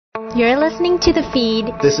You're listening to The Feed.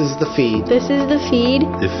 This is The Feed. This is The Feed.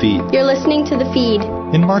 The Feed. You're listening to The Feed.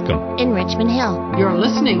 In Markham. In Richmond Hill. You're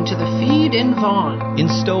listening to The Feed in Vaughan. In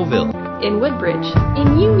Stouffville. In Woodbridge.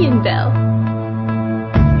 In Unionville.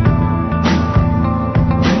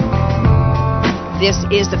 This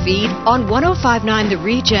is The Feed on 105.9 The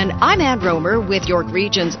Region. I'm Ann Romer with York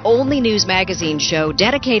Region's only news magazine show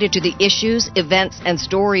dedicated to the issues, events, and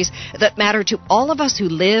stories that matter to all of us who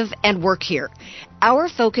live and work here. Our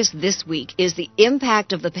focus this week is the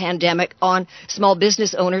impact of the pandemic on small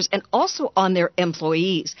business owners and also on their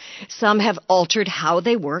employees. Some have altered how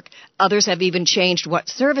they work. Others have even changed what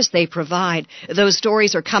service they provide. Those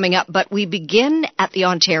stories are coming up, but we begin at the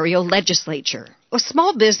Ontario Legislature. Well,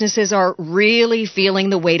 small businesses are really feeling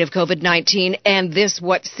the weight of COVID-19 and this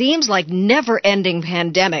what seems like never-ending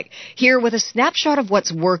pandemic. Here with a snapshot of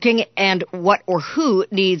what's working and what or who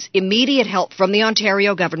needs immediate help from the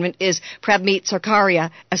Ontario government is Prabmeet,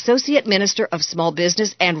 Sakaria, Associate Minister of Small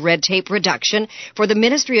Business and Red Tape Reduction for the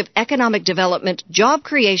Ministry of Economic Development, Job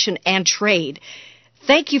Creation and Trade.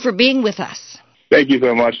 Thank you for being with us. Thank you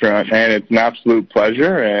so much, Ron, and it's an absolute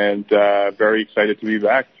pleasure and very excited to be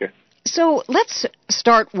back. So let's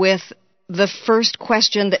start with the first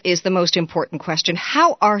question that is the most important question.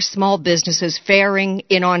 How are small businesses faring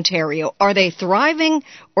in Ontario? Are they thriving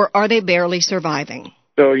or are they barely surviving?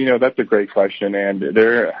 So, that's a great question, and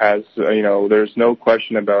there's no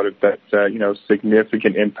question about it that,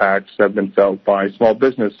 significant impacts have been felt by small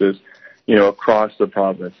businesses, across the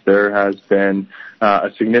province. There has been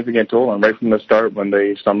a significant toll, and right from the start when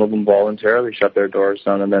some of them voluntarily shut their doors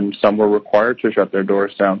down, and then some were required to shut their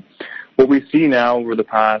doors down. What we see now over the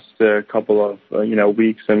past couple of,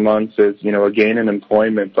 weeks and months is, a gain in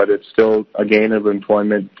employment, but it's still a gain of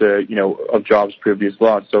employment, of jobs previously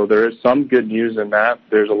lost. So there is some good news in that.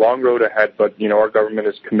 There's a long road ahead, but, our government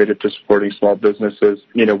is committed to supporting small businesses.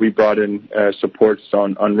 We brought in supports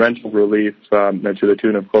on rental relief to the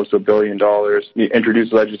tune of close to $1 billion. We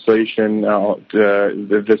introduced legislation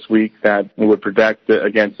this week that would protect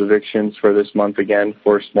against evictions for this month again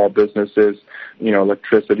for small businesses,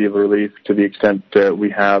 electricity relief to the extent we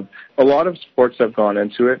have. A lot of supports have gone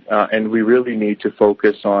into it, and we really need to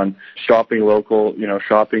focus on shopping local,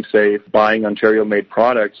 shopping safe, buying Ontario-made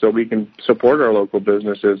products so we can support our local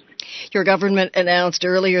businesses. Your government announced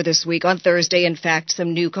earlier this week, on Thursday, in fact,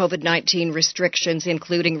 some new COVID-19 restrictions,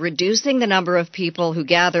 including reducing the number of people who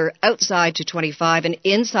gather outside to 25 and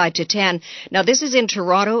inside to 10. Now, this is in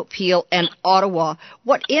Toronto, Peel, and Ottawa.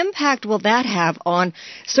 What impact will that have on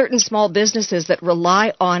certain small businesses that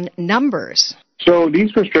rely on numbers? So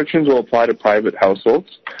these restrictions will apply to private households,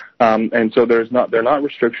 and so they're not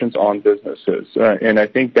restrictions on businesses. And I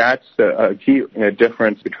think that's a key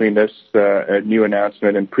difference between this new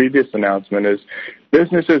announcement and previous announcement is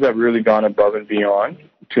businesses have really gone above and beyond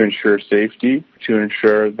to ensure safety, to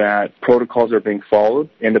ensure that protocols are being followed.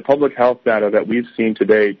 And the public health data that we've seen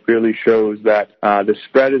today really shows that the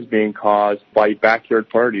spread is being caused by backyard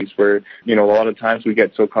parties where, a lot of times we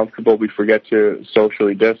get so comfortable we forget to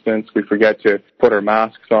socially distance, we forget to put our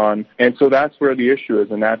masks on. And so that's where the issue is,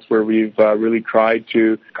 and that's where we've really tried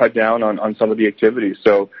to cut down on some of the activities.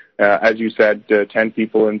 So as you said, 10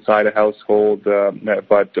 people inside a household,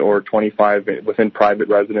 or 25 within private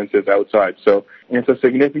residences outside. So it's a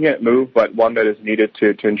significant move, but one that is needed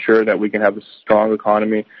to ensure that we can have a strong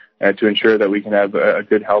economy and to ensure that we can have a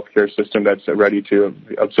good healthcare system that's ready to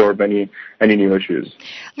absorb any new issues.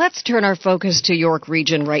 Let's turn our focus to York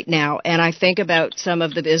Region right now, and I think about some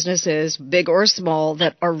of the businesses, big or small,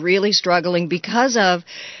 that are really struggling because of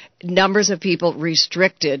numbers of people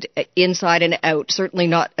restricted inside and out, certainly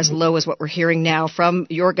not as low as what we're hearing now from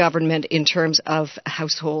your government in terms of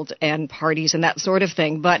households and parties and that sort of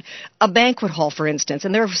thing. But a banquet hall, for instance,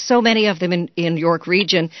 and there are so many of them in York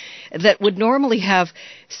Region that would normally have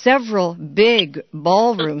several big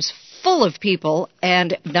ballrooms full of people,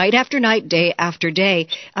 and night after night, day after day,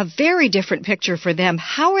 a very different picture for them.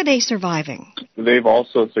 How are they surviving? They've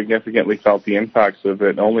also significantly felt the impacts of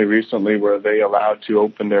it. Only recently were they allowed to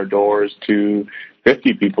open their doors to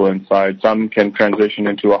 50 people inside. Some can transition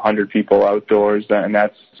into 100 people outdoors, and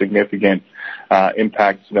that's significant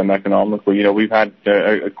impacts to them economically. We've had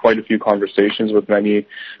quite a few conversations with many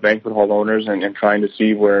banquet hall owners and trying to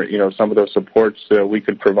see where, some of those supports we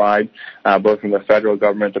could provide, both from the federal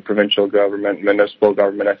government, the provincial government, municipal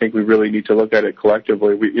government. I think we really need to look at it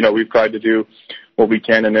collectively. We've tried to do what we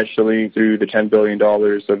can initially through the $10 billion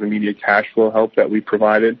of immediate cash flow help that we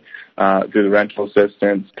provided, through the rental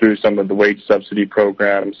assistance, through some of the wage subsidy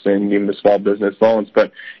programs, and even the small business loans.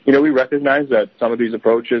 But, we recognize that some of these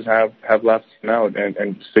approaches have left out,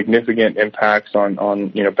 and significant impacts on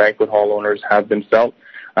banquet hall owners have been felt.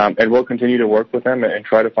 And we'll continue to work with them and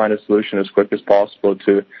try to find a solution as quick as possible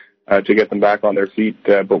to get them back on their feet.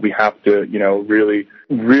 But we have to,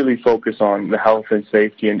 really focus on the health and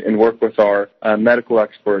safety and work with our medical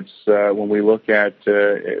experts when we look at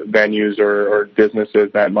venues or businesses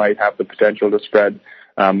that might have the potential to spread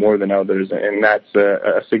more than others. And that's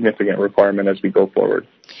a significant requirement as we go forward.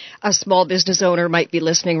 A small business owner might be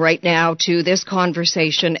listening right now to this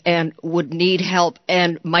conversation and would need help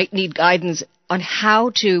and might need guidance on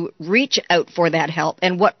how to reach out for that help,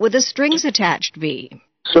 and what would the strings attached be?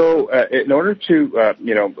 So in order to,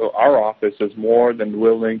 our office is more than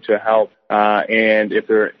willing to help. And if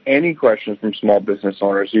there are any questions from small business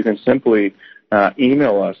owners, you can simply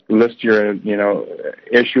email us, list your,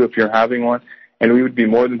 issue if you're having one, and we would be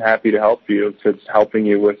more than happy to help you if it's helping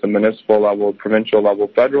you with the municipal level, provincial level,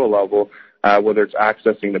 federal level, whether it's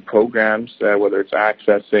accessing the programs, whether it's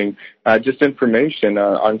accessing just information,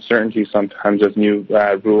 uncertainty sometimes as new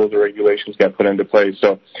rules or regulations get put into place.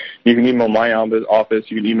 So you can email my office,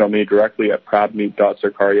 you can email me directly at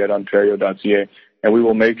prabmeet.sakaria@ontario.ca, and we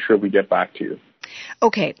will make sure we get back to you.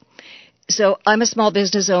 Okay. So I'm a small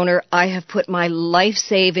business owner. I have put my life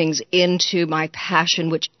savings into my passion,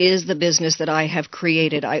 which is the business that I have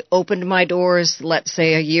created. I opened my doors, let's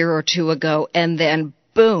say, a year or two ago, and then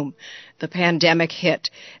boom, the pandemic hit.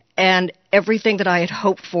 And everything that I had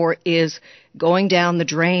hoped for is going down the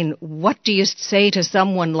drain. What do you say to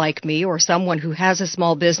someone like me or someone who has a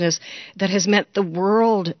small business that has meant the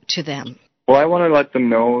world to them? Well, I want to let them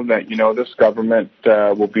know that, this government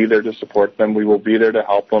will be there to support them. We will be there to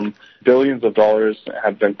help them. Billions of dollars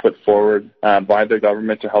have been put forward by the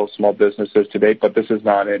government to help small businesses to date, but this is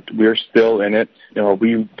not it. We're still in it.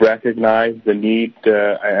 We recognize the need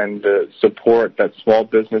and the support that small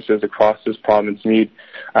businesses across this province need.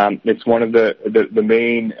 It's one of the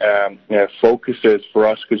main focuses for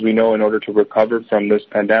us, because we know in order to recover from this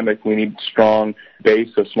pandemic, we need strong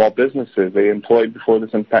base of small businesses. They employed before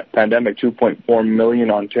this pandemic 2.4 million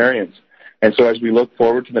Ontarians. And so as we look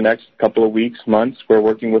forward to the next couple of weeks, months, we're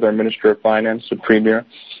working with our Minister of Finance, the Premier,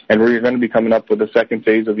 and we're going to be coming up with the second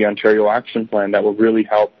phase of the Ontario Action Plan that will really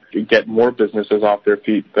help get more businesses off their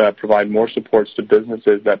feet, provide more supports to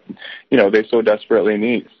businesses that, they so desperately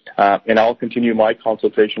need. And I'll continue my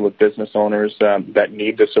consultation with business owners that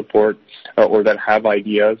need the support or that have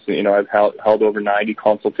ideas. I've held over 90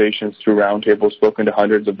 consultations through roundtables, spoken to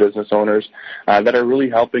hundreds of business owners that are really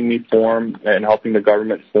helping me form and helping the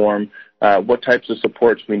government form what types of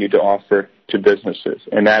supports we need to offer to businesses.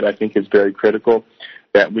 And that, I think, is very critical,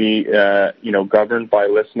 that we, govern by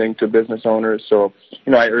listening to business owners. So,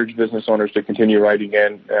 I urge business owners to continue writing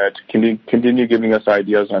in, to continue giving us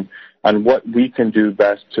ideas on what we can do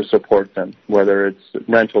best to support them, whether it's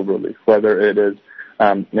rental relief, whether it is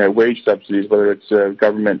wage subsidies, whether it's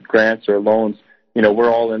government grants or loans.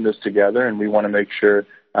 We're all in this together, and we want to make sure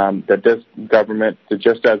that this government,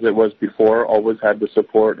 just as it was before, always had the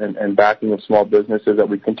support and backing of small businesses, that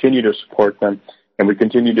we continue to support them and we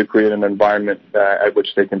continue to create an environment at which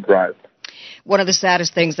they can thrive. One of the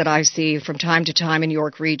saddest things that I see from time to time in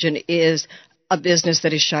York Region is a business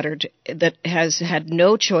that is shuttered, that has had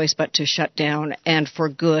no choice but to shut down, and for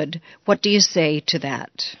good. What do you say to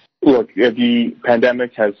that? Look, the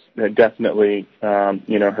pandemic has definitely,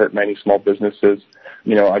 hurt many small businesses.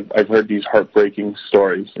 I've heard these heartbreaking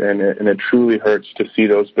stories, and it truly hurts to see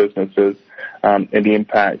those businesses and the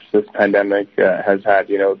impacts this pandemic has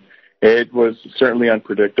had. It was certainly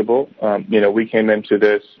unpredictable. We came into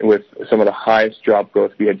this with some of the highest job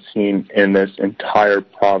growth we had seen in this entire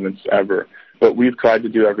province ever. But we've tried to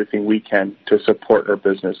do everything we can to support our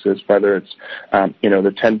businesses, whether it's,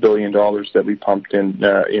 the $10 billion that we pumped in,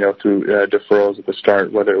 through deferrals at the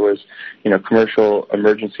start, whether it was, commercial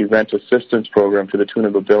emergency rent assistance program to the tune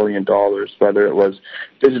of $1 billion, whether it was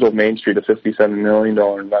Digital Main Street, a $57 million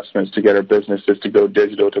investments to get our businesses to go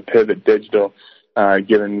digital, to pivot digital,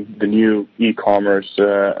 given the new e-commerce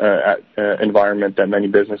environment that many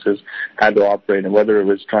businesses had to operate in, whether it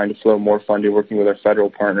was trying to flow more funding, working with our federal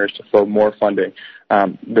partners to flow more funding.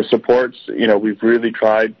 The supports, we've really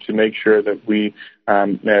tried to make sure that we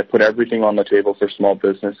put everything on the table for small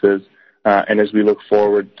businesses. And as we look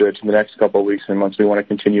forward to the next couple of weeks and months, we want to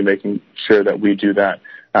continue making sure that we do that.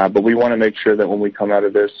 But we want to make sure that when we come out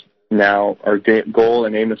of this now, our goal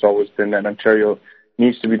and aim has always been that Ontario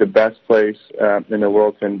needs to be the best place in the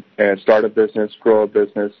world to start a business, grow a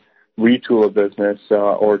business, retool a business,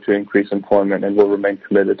 or to increase employment, and we'll remain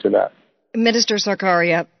committed to that. Minister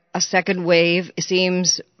Sakaria, a second wave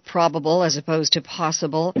seems probable as opposed to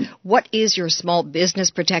possible. What is your small business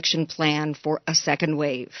protection plan for a second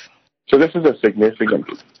wave? So this is a significant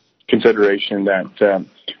consideration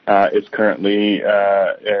that is currently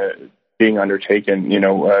being undertaken.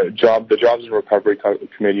 The Jobs and Recovery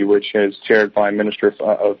Committee, which is chaired by Minister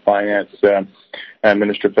of Finance,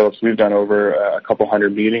 Minister Phillips. We've done over a couple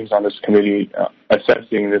hundred meetings on this committee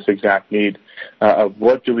assessing this exact need of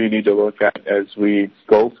what do we need to look at as we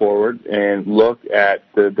go forward and look at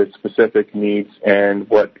the specific needs and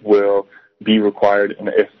what will be required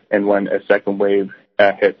if and when a second wave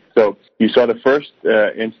hits. So you saw the first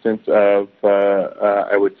instance of,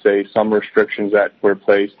 I would say, some restrictions that were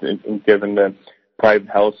placed given the private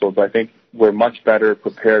households. I think we're much better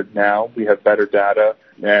prepared now. We have better data.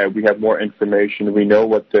 We have more information. We know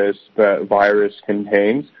what this virus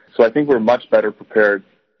contains. So I think we're much better prepared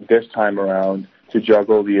this time around to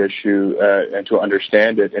juggle the issue and to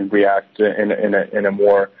understand it and react in a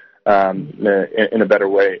more in a better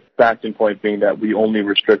way. Fact and point being that we only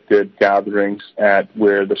restricted gatherings at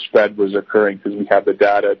where the spread was occurring because we have the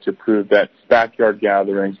data to prove that backyard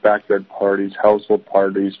gatherings, backyard parties, household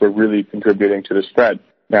parties were really contributing to the spread.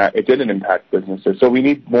 It didn't impact businesses. So we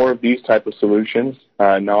need more of these type of solutions,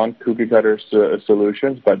 non-cookie cutter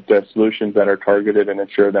solutions, but solutions that are targeted and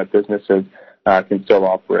ensure that businesses can still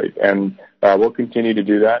operate. And we'll continue to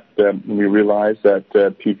do that. We realize that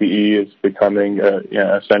PPE is becoming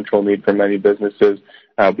a central need for many businesses.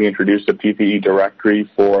 We introduced a PPE directory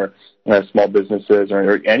for small businesses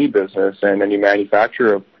or any business and any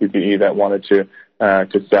manufacturer of PPE that wanted to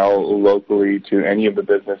sell locally to any of the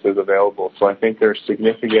businesses available. So I think there's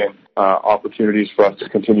significant opportunities for us to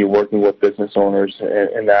continue working with business owners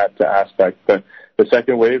in that aspect. But the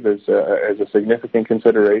second wave is a significant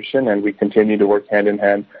consideration, and we continue to work hand in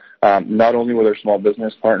hand, not only with our small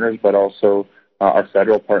business partners, but also our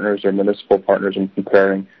federal partners, our municipal partners, in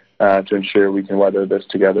preparing to ensure we can weather this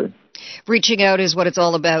together. Reaching out is what it's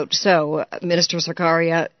all about. So, Minister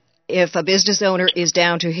Sakaria, if a business owner is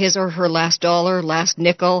down to his or her last dollar, last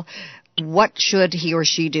nickel, what should he or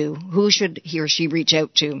she do? Who should he or she reach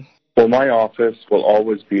out to? Well, my office will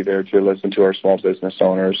always be there to listen to our small business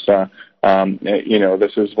owners.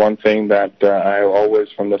 This is one thing that I always,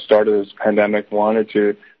 from the start of this pandemic, wanted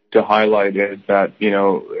to highlight is that,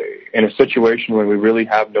 in a situation when we really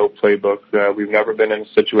have no playbook, we've never been in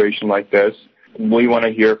a situation like this. We want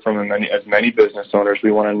to hear from as many business owners.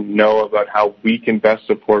 We want to know about how we can best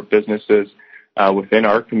support businesses within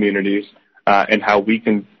our communities and how we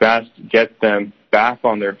can best get them back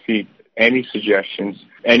on their feet. Any suggestions,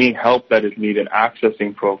 any help that is needed,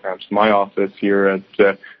 accessing programs. My office here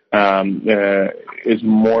at is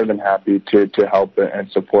more than happy to help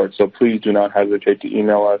and support. So please do not hesitate to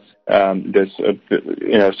email us. As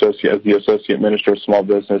the Associate Minister of Small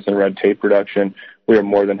Business and Red Tape Reduction, we are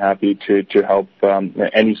more than happy to help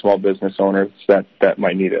any small business owners that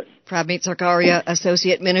might need it. Prabmeet Sakaria,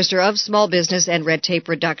 Associate Minister of Small Business and Red Tape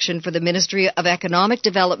Reduction for the Ministry of Economic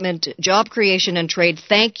Development, Job Creation and Trade.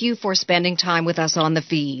 Thank you for spending time with us on the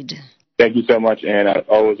feed. Thank you so much, Anna.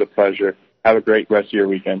 Always a pleasure. Have a great rest of your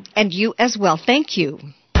weekend. And you as well. Thank you.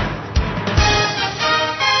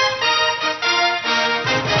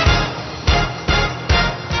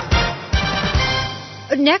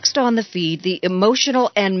 Next on the feed, the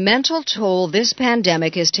emotional and mental toll this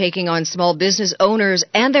pandemic is taking on small business owners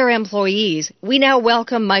and their employees. We now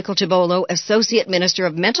welcome Michael Tibollo, Associate Minister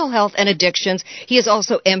of Mental Health and Addictions. He is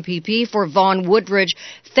also MPP for Vaughan Woodbridge.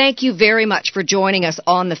 Thank you very much for joining us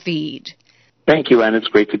on the feed. Thank you, Anne. It's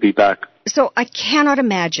great to be back. So I cannot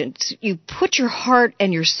imagine. You put your heart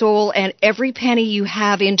and your soul and every penny you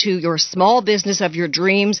have into your small business of your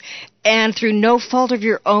dreams, and through no fault of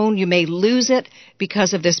your own, you may lose it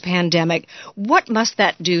because of this pandemic. What must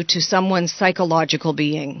that do to someone's psychological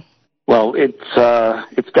being? Well,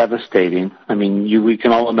 it's devastating. I mean, we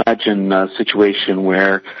can all imagine a situation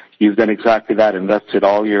where you've done exactly that, invested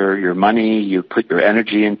all your money, you put your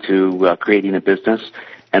energy into creating a business,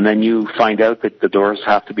 and then you find out that the doors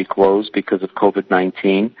have to be closed because of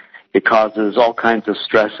COVID-19. It causes all kinds of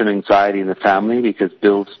stress and anxiety in the family because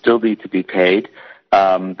bills still need to be paid.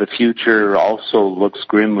 The future also looks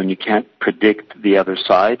grim when you can't predict the other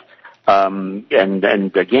side. And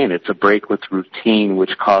again, it's a break with routine,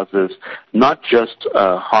 which causes not just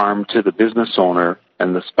harm to the business owner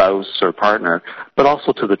and the spouse or partner, but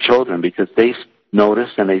also to the children because they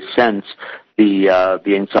notice and they sense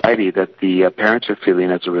the anxiety that the parents are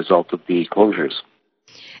feeling as a result of the closures.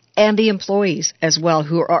 And the employees as well,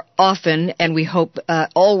 who are often, and we hope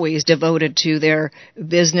always, devoted to their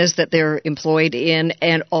business that they're employed in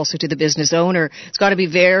and also to the business owner. It's got to be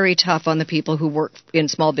very tough on the people who work in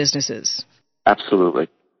small businesses. Absolutely.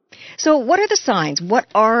 So what are the signs? What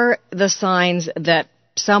are the signs that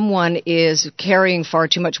someone is carrying far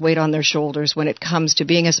too much weight on their shoulders when it comes to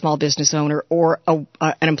being a small business owner or an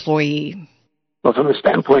employee? Well, from the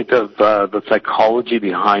standpoint of the psychology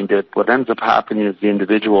behind it, what ends up happening is the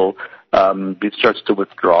individual starts to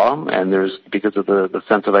withdraw, and there's, because of the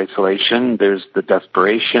sense of isolation, there's the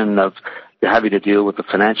desperation of having to deal with the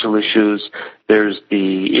financial issues. There's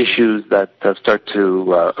the issues that start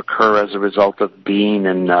to occur as a result of being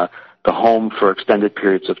in the home for extended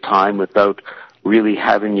periods of time without really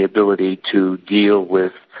having the ability to deal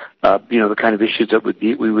with the kind of issues that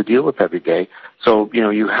we would deal with every day. So,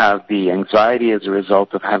 you have the anxiety as a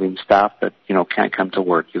result of having staff that, can't come to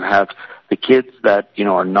work. You have the kids that,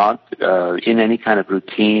 are not in any kind of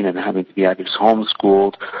routine and having to be either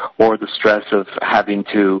homeschooled, or the stress of having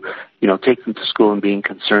to, take them to school and being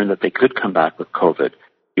concerned that they could come back with COVID.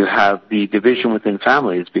 You have the division within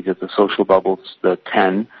families because the social bubbles, the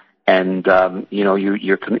 10, and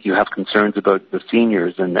you have concerns about the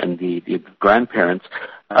seniors and the grandparents.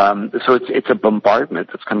 So it's a bombardment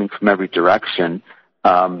that's coming from every direction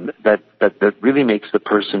that really makes the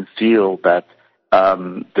person feel that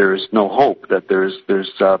there's no hope, that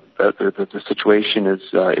that the situation is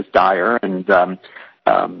dire, and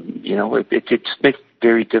it just makes it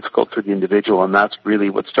very difficult for the individual, and that's really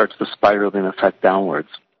what starts the spiraling effect downwards.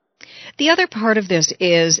 The other part of this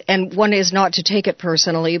is, and one is not to take it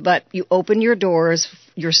personally, but you open your doors,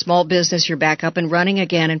 your small business, you're back up and running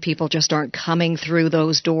again, and people just aren't coming through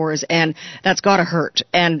those doors, and that's got to hurt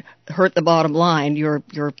the bottom line, your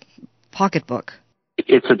pocketbook.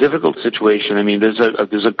 It's a difficult situation. I mean, there's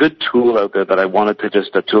a good tool out there that I wanted to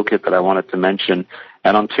a toolkit that I wanted to mention,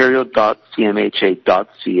 at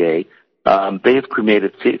ontario.cmha.ca. They have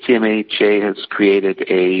created, CMHA has created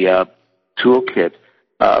a toolkit,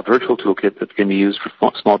 a virtual toolkit that can be used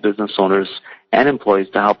for small business owners and employees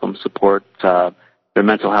to help them support their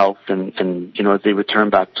mental health and as they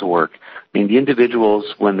return back to work. I mean, the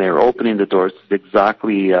individuals, when they're opening the doors, is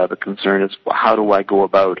exactly the concern is, how do I go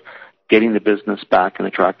about getting the business back and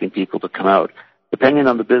attracting people to come out? Depending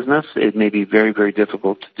on the business, it may be very, very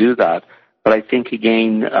difficult to do that. But I think,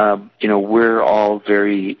 again, we're all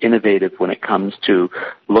very innovative when it comes to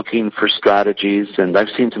looking for strategies, and I've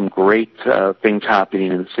seen some great things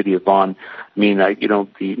happening in the city of Vaughan. I mean,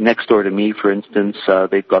 the next door to me, for instance,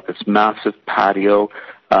 they've got this massive patio.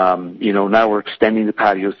 Now we're extending the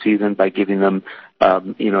patio season by giving them,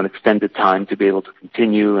 an extended time to be able to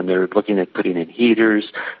continue, and they're looking at putting in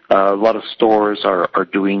heaters. A lot of stores are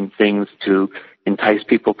doing things to entice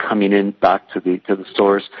people coming in back to the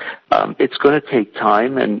stores. It's going to take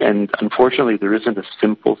time, and unfortunately there isn't a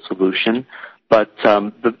simple solution. But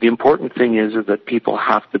the important thing is that people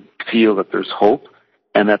have to feel that there's hope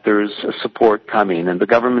and that there's support coming. And the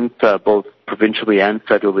government, both provincially and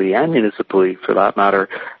federally and municipally, for that matter,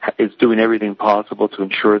 is doing everything possible to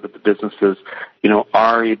ensure that the businesses,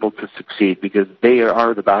 are able to succeed, because they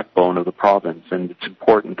are the backbone of the province, and it's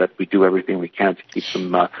important that we do everything we can to keep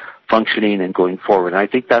them functioning and going forward. And I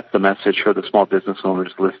think that's the message for the small business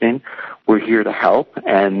owners listening. We're here to help,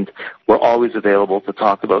 and we're always available to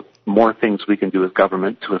talk about more things we can do as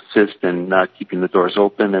government to assist in keeping the doors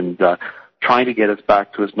open and trying to get us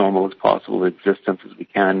back to as normal as possible existence as we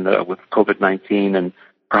can with COVID-19 and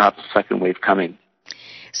perhaps a second wave coming.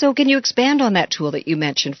 So can you expand on that tool that you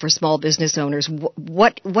mentioned for small business owners?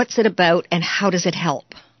 What's it about, and how does it help?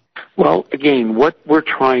 Well, again, what we're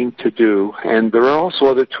trying to do, and there are also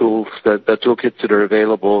other tools, toolkits that are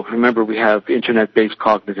available. Remember, we have internet-based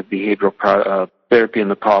cognitive behavioral therapy in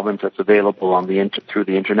the province that's available on through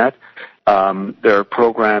the internet. There are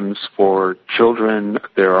programs for children.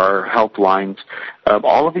 There are helplines.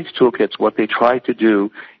 All of these toolkits, what they try to do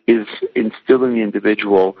is instill in the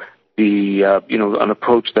individual an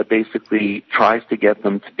approach that basically tries to get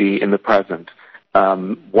them to be in the present.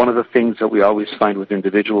 One of the things that we always find with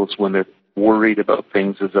individuals when they're worried about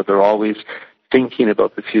things is that they're always thinking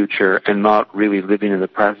about the future and not really living in the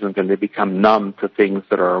present, and they become numb to things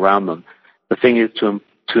that are around them. The thing is to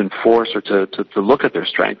enforce or to look at their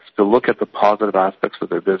strengths, to look at the positive aspects of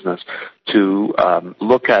their business, to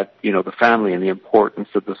look at, the family and the importance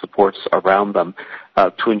of the supports around them,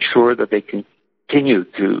 to ensure that they can continue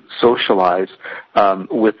to socialize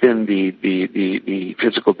within the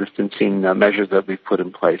physical distancing measures that we've put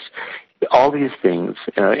in place. All these things,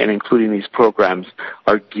 and including these programs,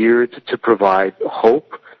 are geared to provide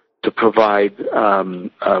hope, to provide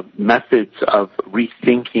methods of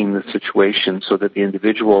rethinking the situation so that the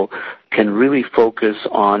individual can really focus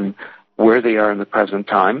on where they are in the present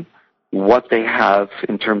time, what they have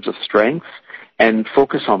in terms of strengths, and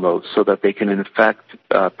focus on those so that they can, in fact,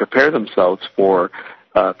 prepare themselves for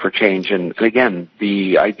for change. And again,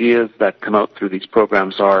 the ideas that come out through these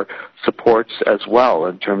programs are supports as well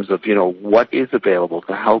in terms of, what is available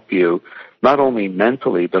to help you, not only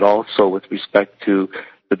mentally, but also with respect to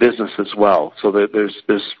the business as well. So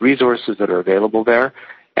there's resources that are available there,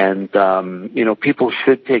 and, people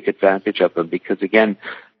should take advantage of them because, again,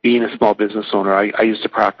 being a small business owner, I used to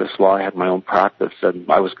practice law. I had my own practice, and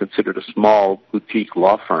I was considered a small boutique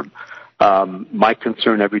law firm. My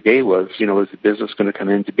concern every day was, is the business going to come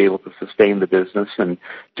in to be able to sustain the business and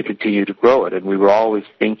to continue to grow it? And we were always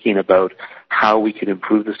thinking about how we could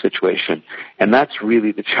improve the situation. And that's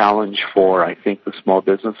really the challenge for, I think, the small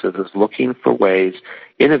businesses is looking for ways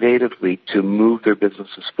innovatively to move their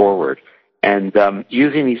businesses forward. And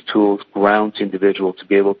using these tools grounds individuals to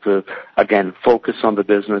be able to, again, focus on the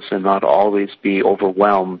business and not always be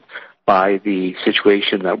overwhelmed by the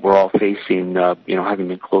situation that we're all facing, having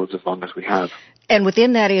been closed as long as we have. And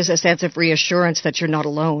within that is a sense of reassurance that you're not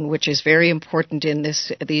alone, which is very important in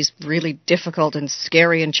these really difficult and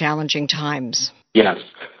scary and challenging times. Yes.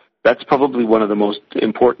 That's probably one of the most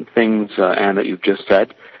important things, Anne, that you've just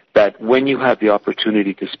said, that when you have the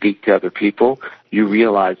opportunity to speak to other people, you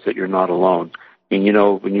realize that you're not alone. And,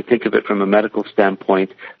 when you think of it from a medical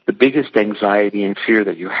standpoint, the biggest anxiety and fear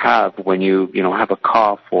that you have when you have a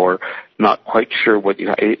cough or not quite sure what you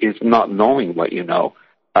have is not knowing what you know,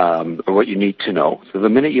 or what you need to know. So the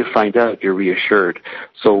minute you find out, you're reassured.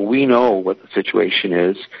 So we know what the situation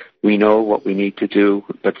is. We know what we need to do,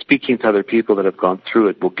 but speaking to other people that have gone through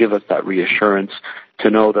it will give us that reassurance to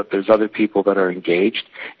know that there's other people that are engaged.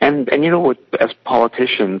 And as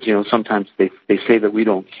politicians, sometimes they say that we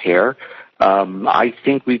don't care. I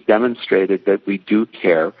think we've demonstrated that we do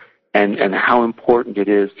care and how important it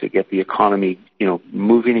is to get the economy,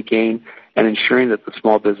 moving again and ensuring that the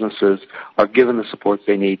small businesses are given the supports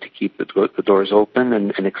they need to keep the doors open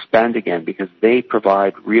and expand again, because they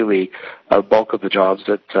provide really a bulk of the jobs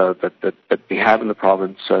that we have in the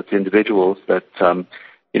province to individuals that,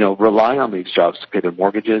 rely on these jobs to pay their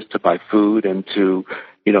mortgages, to buy food, and to,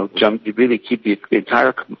 really keep the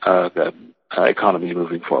entire economy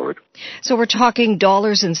moving forward. So we're talking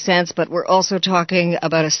dollars and cents, but we're also talking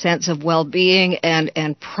about a sense of well-being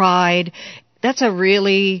and pride. That's a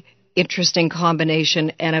really interesting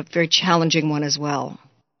combination and a very challenging one as well.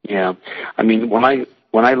 Yeah. I mean, when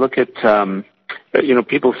I look at,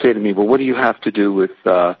 people say to me, well, what do you have to do with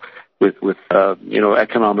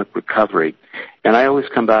economic recovery? And I always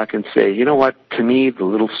come back and say, you know what, to me, the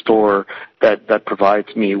little store that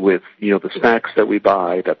provides me with, the snacks that we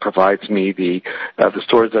buy, that provides me the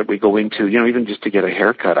stores that we go into, even just to get a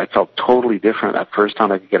haircut. I felt totally different that first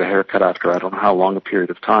time I could get a haircut after I don't know how long a period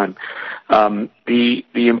of time. The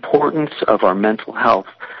importance of our mental health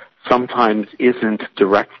sometimes isn't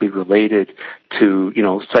directly related to,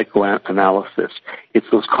 psychoanalysis. It's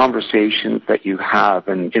those conversations that you have.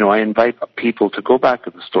 And, I invite people to go back to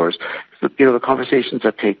the stores. The conversations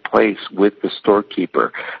that take place with the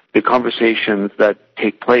storekeeper, the conversations that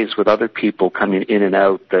take place with other people coming in and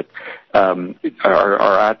out that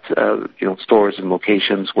are at, stores and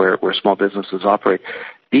locations where small businesses operate.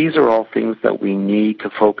 These are all things that we need to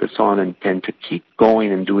focus on and to keep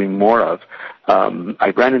going and doing more of.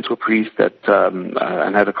 I ran into a priest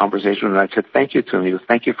and had a conversation, and I said, thank you to him. He goes,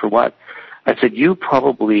 thank you for what? I said, you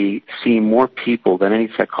probably see more people than any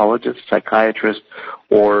psychologist, psychiatrist,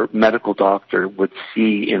 or medical doctor would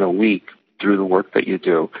see in a week through the work that you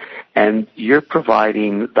do. And you're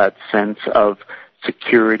providing that sense of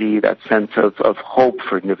security, that sense of hope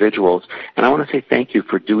for individuals. And I want to say thank you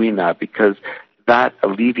for doing that, because that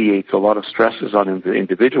alleviates a lot of stresses on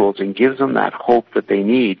individuals and gives them that hope that they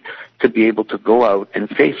need to be able to go out and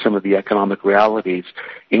face some of the economic realities,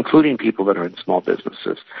 including people that are in small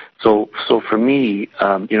businesses. So for me,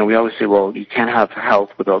 we always say, well, you can't have health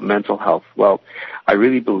without mental health. Well, I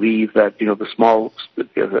really believe that,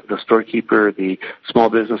 the storekeeper, the small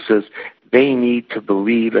businesses, they need to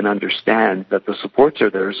believe and understand that the supports are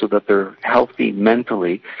there so that they're healthy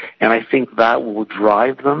mentally. And I think that will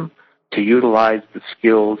drive them to utilize the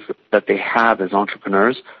skills that they have as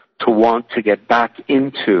entrepreneurs to want to get back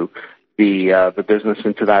into the business,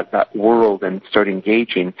 into that world, and start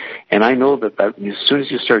engaging. And I know that as soon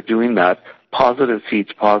as you start doing that, positive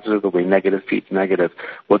feeds positive the way negative feeds negative.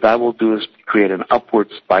 What that will do is create an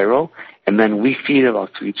upward spiral, and then we feed it off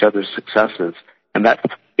to each other's successes, and that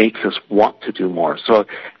makes us want to do more. So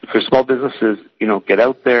for small businesses, get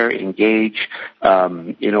out there, engage,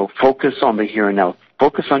 focus on the here and now.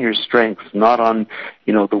 Focus on your strengths, not on,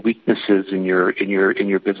 the weaknesses in your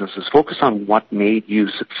businesses. Focus on what made you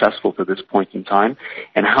successful to this point in time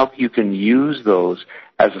and how you can use those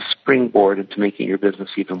as a springboard into making your business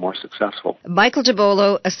even more successful. Michael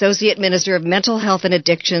Tibollo, Associate Minister of Mental Health and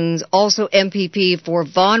Addictions, also MPP for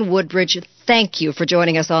Vaughan Woodbridge. Thank you for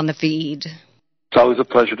joining us on The Feed. It's always a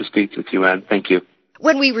pleasure to speak with you, Anne. Thank you.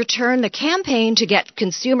 When we return, the campaign to get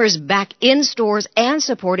consumers back in stores and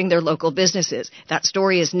supporting their local businesses. That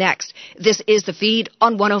story is next. This is The Feed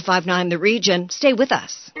on 105.9 The Region. Stay with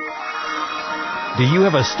us. Do you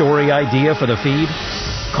have a story idea for The Feed?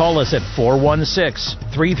 Call us at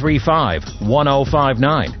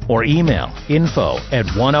 416-335-1059 or email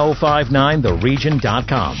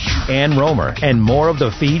info@1059theregion.com. Ann Romer and more of The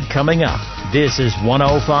Feed coming up. This is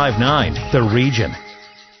 105.9 The Region.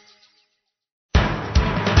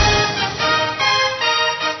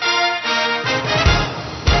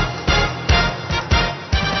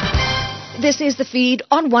 This is The Feed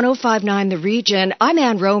on 105.9 The Region. I'm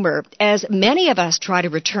Ann Romer. As many of us try to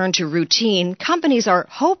return to routine, companies are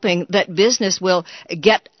hoping that business will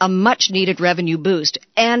get a much-needed revenue boost,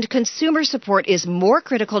 and consumer support is more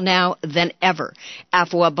critical now than ever.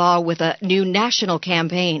 Afua Ba with a new national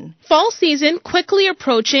campaign. Fall season quickly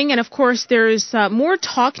approaching, and of course there's more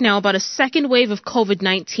talk now about a second wave of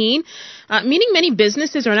COVID-19, meaning many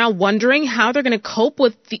businesses are now wondering how they're going to cope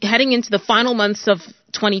with heading into the final months of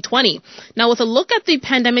 2020. Now, with a look at the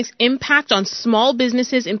pandemic's impact on small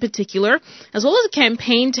businesses in particular, as well as a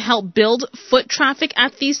campaign to help build foot traffic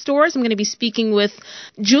at these stores, I'm going to be speaking with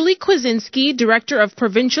Julie Kwasinski, Director of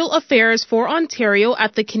Provincial Affairs for Ontario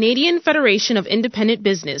at the Canadian Federation of Independent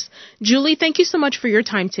Business. Julie, thank you so much for your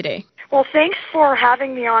time today. Well, thanks for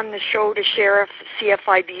having me on the show to share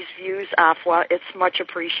CFIB's views, Afua. It's much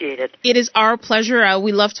appreciated. It is our pleasure.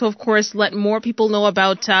 We love to, of course, let more people know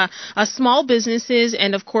about small businesses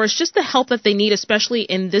and, of course, just the help that they need, especially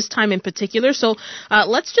in this time in particular. So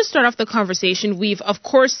let's just start off the conversation. We've, of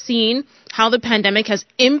course, seen how the pandemic has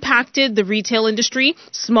impacted the retail industry.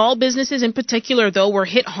 Small businesses in particular, though, were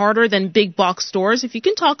hit harder than big box stores. If you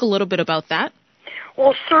can talk a little bit about that.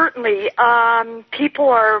 Well, certainly. People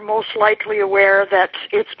are most likely aware that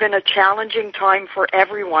it's been a challenging time for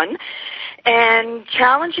everyone and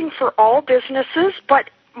challenging for all businesses, but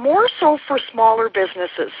more so for smaller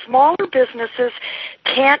businesses. Smaller businesses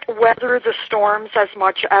can't weather the storms as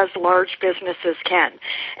much as large businesses can.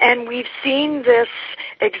 And we've seen this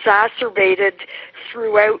exacerbated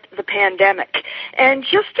throughout the pandemic. And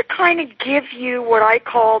just to kind of give you what I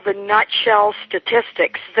call the nutshell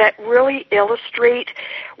statistics that really illustrate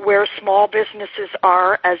where small businesses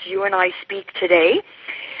are as you and I speak today,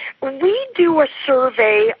 we do a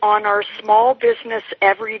survey on our Small Business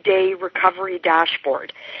Everyday Recovery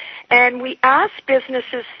Dashboard. And we ask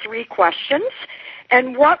businesses 3 questions.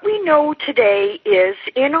 And what we know today is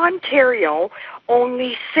in Ontario,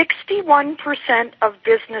 only 61% of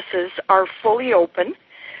businesses are fully open,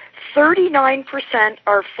 39%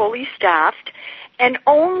 are fully staffed, and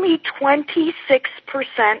only 26%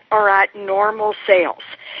 are at normal sales.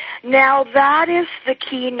 Now, that is the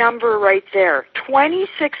key number right there.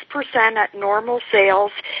 26% at normal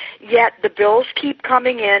sales, yet the bills keep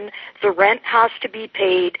coming in, the rent has to be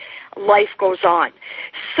paid, life goes on.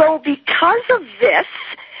 So because of this,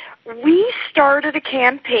 we started a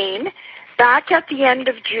campaign back at the end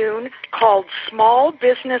of June called Small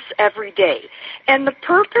Business Every Day. And the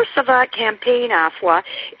purpose of that campaign, Afua,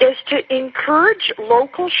 is to encourage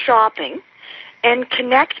local shopping and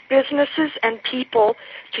connect businesses and people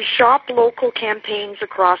to shop local campaigns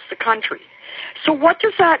across the country. So what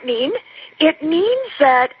does that mean? It means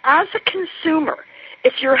that as a consumer,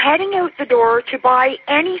 if you're heading out the door to buy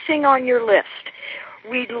anything on your list,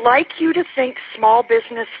 we'd like you to think small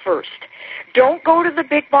business first. Don't go to the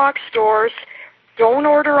big box stores. Don't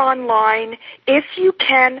order online. If you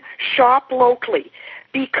can, shop locally,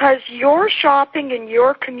 because your shopping in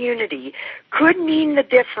your community could mean the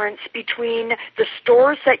difference between the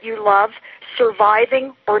stores that you love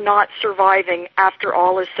surviving or not surviving after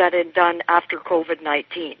all is said and done after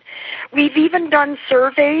COVID-19. We've even done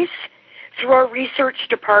surveys through our research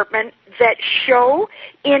department that show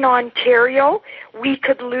in Ontario we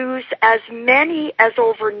could lose as many as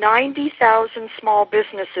over 90,000 small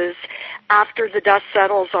businesses after the dust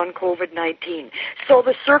settles on COVID-19. So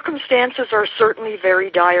the circumstances are certainly very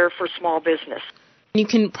dire for small business. You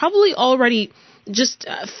can probably already just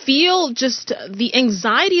feel just the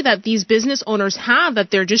anxiety that these business owners have, that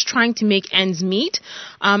they're just trying to make ends meet.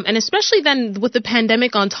 And especially then with the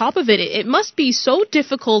pandemic on top of it, it must be so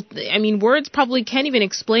difficult. I mean, words probably can't even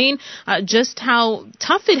explain just how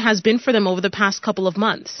tough it has been for them over the past couple of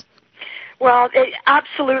months. Well,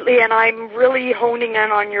 absolutely, and I'm really honing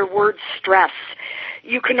in on your word stress.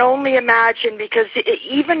 You can only imagine, because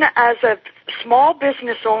even as a small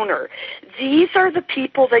business owner, these are the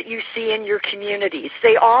people that you see in your communities.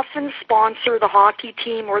 They often sponsor the hockey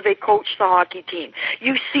team or they coach the hockey team.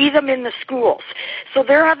 You see them in the schools. So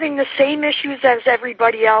they're having the same issues as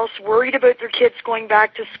everybody else, worried about their kids going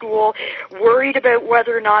back to school, worried about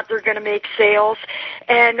whether or not they're going to make sales,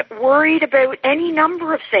 and worried about any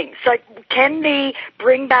number of things. Like, can they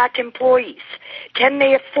bring back employees? Can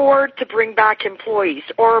they afford to bring back employees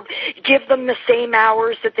or give them the same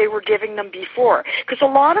hours that they were giving them before? Because a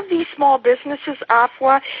lot of these small businesses,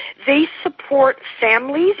 Afua, they support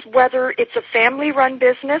families, whether it's a family-run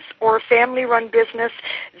business or a family-run business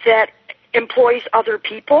that employs other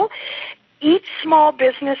people. Each small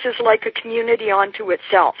business is like a community unto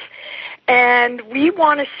itself. And we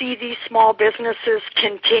want to see these small businesses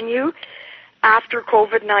continue after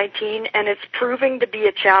COVID-19, and it's proving to be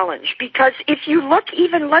a challenge. Because if you look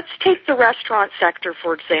even, let's take the restaurant sector,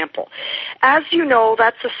 for example. As you know,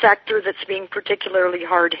 that's a sector that's being particularly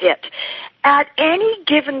hard hit. At any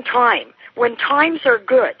given time, when times are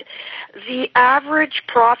good, the average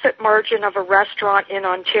profit margin of a restaurant in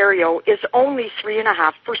Ontario is only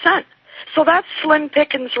 3.5%. So that's slim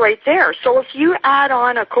pickings right there. So if you add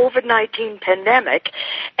on a COVID-19 pandemic,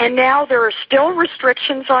 and now there are still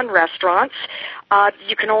restrictions on restaurants,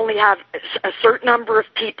 you can only have a certain number of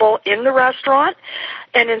people in the restaurant,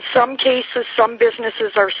 and in some cases, some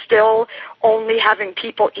businesses are still only having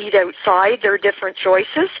people eat outside. There are different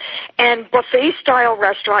choices, and buffet-style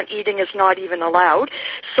restaurant eating is not even allowed.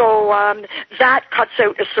 So that cuts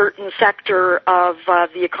out a certain sector of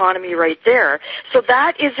the economy right there. So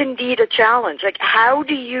that is indeed a challenge. Like, how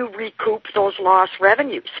do you recoup those lost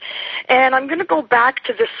revenues? And I'm going to go back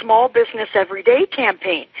to the Small Business Everyday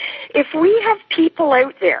campaign. If we have people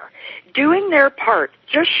out there doing their part,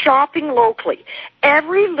 just shopping locally,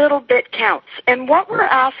 every little bit counts. And what we're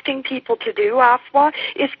asking people to do, Afua,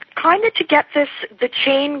 is kind of to get the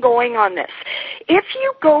chain going on this. If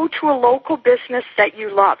you go to a local business that you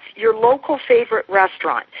love, your local favorite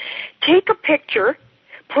restaurant, take a picture,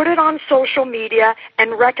 put it on social media,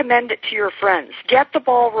 and recommend it to your friends. Get the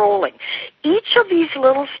ball rolling. Each of these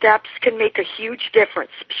little steps can make a huge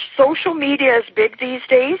difference. Social media is big these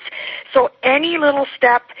days, so any little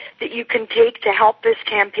step that you can take to help this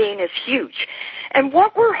campaign is huge. And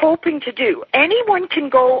what we're hoping to do, anyone can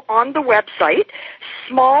go on the website,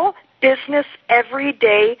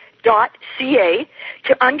 smallbusinesseveryday.ca,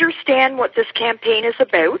 to understand what this campaign is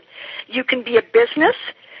about. You can be a business,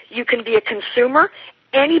 you can be a consumer,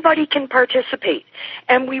 anybody can participate.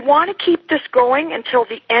 And we want to keep this going until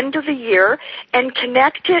the end of the year and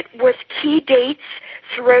connect it with key dates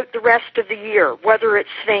throughout the rest of the year, whether it's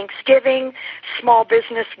Thanksgiving, Small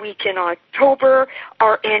Business Week in October,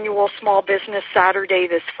 our annual Small Business Saturday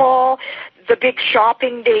this fall, the big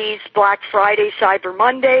shopping days, Black Friday, Cyber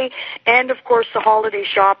Monday, and of course the holiday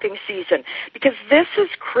shopping season, because this is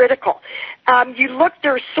critical. You look,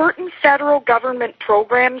 there are certain federal government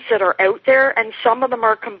programs that are out there, and some of them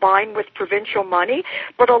are combined with provincial money,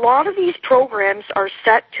 but a lot of these programs are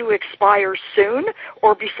set to expire soon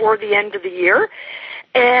or before the end of the year.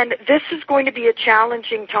 And this is going to be a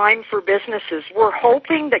challenging time for businesses. We're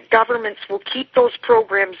hoping that governments will keep those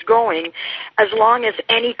programs going as long as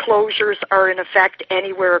any closures are in effect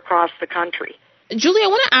anywhere across the country. Julie, I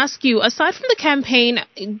want to ask you, aside from the campaign,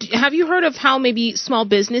 have you heard of how maybe small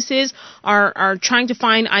businesses are trying to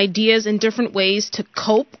find ideas and different ways to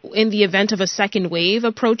cope in the event of a second wave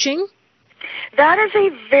approaching? That is a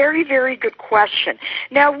very, very good question.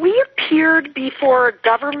 Now, we appeared before a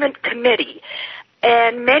government committee,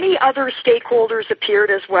 and many other stakeholders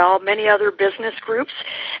appeared as well, many other business groups,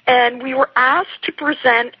 and we were asked to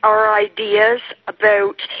present our ideas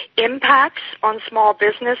about impacts on small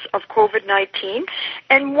business of COVID-19.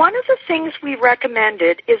 And one of the things we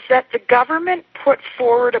recommended is that the government put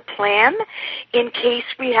forward a plan in case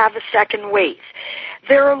we have a second wave.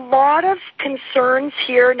 There are a lot of concerns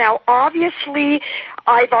here. Now, obviously,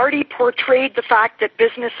 I've already portrayed the fact that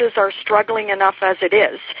businesses are struggling enough as it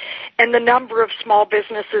is, and the number of small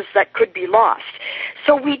businesses that could be lost.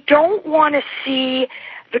 So we don't want to see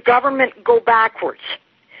the government go backwards,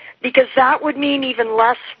 because that would mean even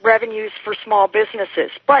less revenues for small businesses.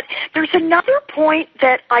 But there's another point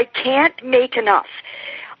that I can't make enough.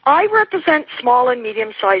 I represent small and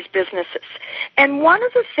medium-sized businesses, and one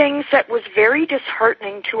of the things that was very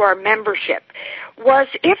disheartening to our membership was,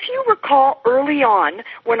 if you recall early on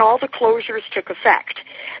when all the closures took effect,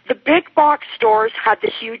 the big box stores had the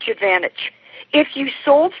huge advantage. If you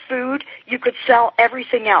sold food, you could sell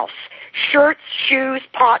everything else. shirts, shoes,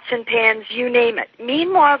 pots and pans, you name it.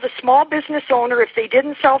 Meanwhile, the small business owner, if they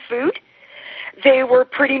didn't sell food, they were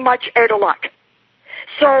pretty much out of luck.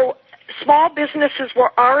 So small businesses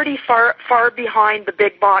were already far behind the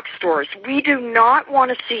big box stores. We do not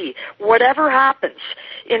want to see, whatever happens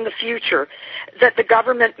in the future, that the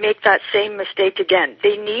government make that same mistake again.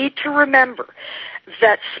 They need to remember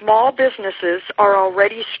that small businesses are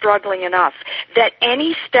already struggling enough, that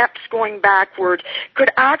any steps going backward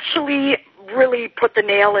could actually really put the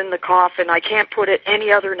nail in the coffin. I can't put it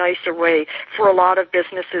any other nicer way for a lot of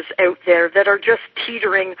businesses out there that are just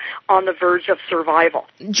teetering on the verge of survival.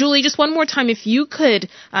 Julie, just one more time, if you could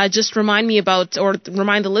just remind me about, or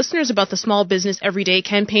remind the listeners about the Small Business Everyday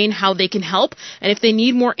campaign, how they can help, and if they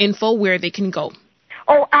need more info, where they can go.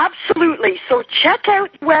 Oh, absolutely. So check out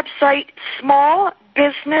the website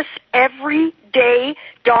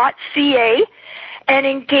smallbusinesseveryday.ca and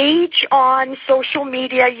engage on social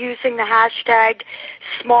media using the hashtag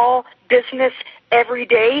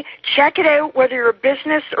smallbusinesseveryday. Check it out, whether you're a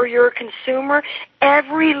business or you're a consumer.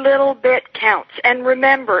 Every little bit counts. And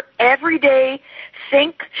remember, every day,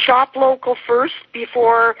 think shop local first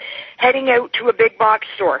before heading out to a big box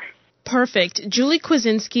store. Perfect. Julie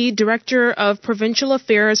Kwasinski, Director of Provincial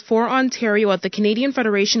Affairs for Ontario at the Canadian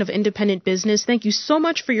Federation of Independent Business. Thank you so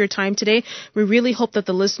much for your time today. We really hope that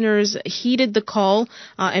the listeners heeded the call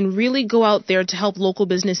and really go out there to help local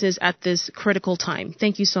businesses at this critical time.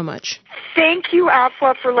 Thank you so much. Thank you,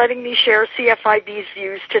 Afua, for letting me share CFIB's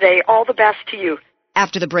views today. All the best to you.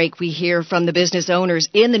 After the break, we hear from the business owners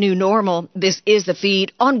in the new normal. This is The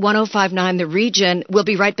Feed on 105.9 The Region. We'll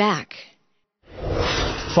be right back.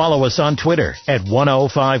 Follow us on Twitter at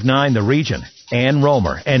 1059 The Region. Ann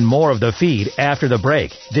Romer and more of The Feed after the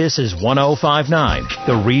break. This is 1059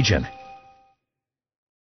 The Region.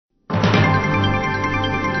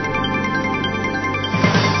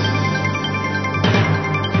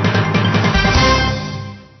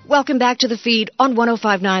 Welcome back to The Feed on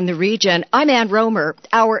 1059 The Region. I'm Ann Romer.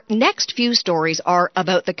 Our next few stories are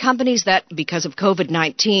about the companies that, because of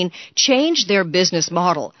COVID-19, changed their business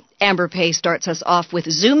model. Amber Pay starts us off with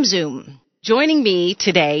ZUM. Joining me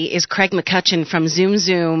today is Craig McCutcheon from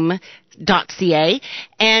ZUM.ca.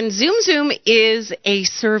 And ZUM is a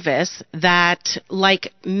service that,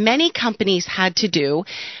 like many companies had to do,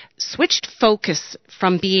 switched focus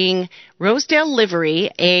from being Rosedale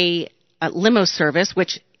Livery, a limo service,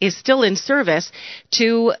 which is still in service,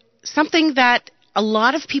 to something that a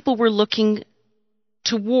lot of people were looking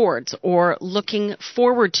towards or looking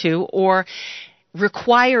forward to or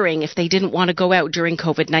requiring if they didn't want to go out during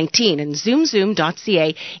COVID-19. And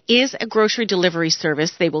ZUM.ca is a grocery delivery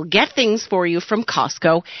service. They will get things for you from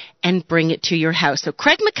Costco and bring it to your house. So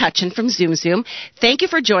Craig McCutcheon from ZUM, thank you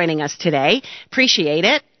for joining us today. Appreciate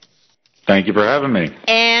it. Thank you for having me.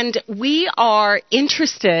 And we are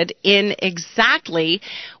interested in exactly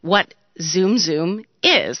what ZUM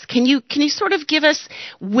is. Can you sort of give us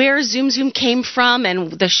where ZUM came from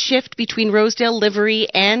and the shift between Rosedale Livery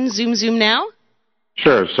and ZUM now?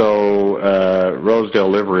 Sure. So Rosedale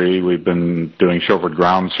Livery, we've been doing chauffeured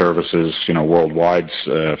ground services, worldwide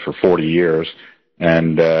for 40 years.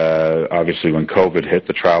 And obviously when COVID hit,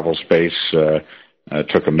 the travel space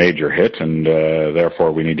took a major hit, and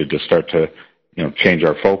therefore we needed to start to change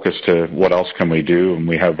our focus to what else can we do. And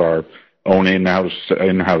we have our own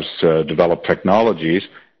in-house developed technologies,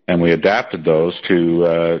 and we adapted those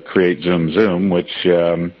to create ZUM, which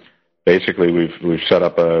basically we've set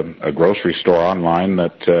up a grocery store online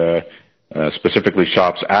that specifically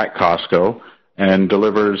shops at Costco and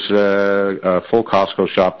delivers a full Costco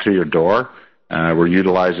shop to your door. We're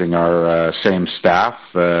utilizing our same staff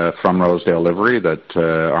from Rosedale Livery that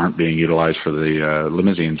aren't being utilized for the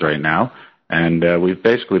limousines right now. And we've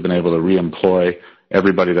basically been able to reemploy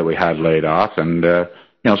everybody that we had laid off. And,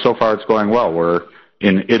 so far it's going well. We're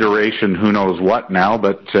in iteration who knows what now,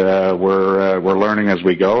 but we're learning as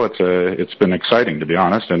we go. It's been exciting, to be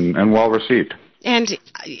honest, and well received. And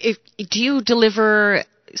do you deliver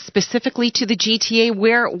specifically to the GTA?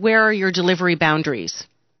 Where are your delivery boundaries?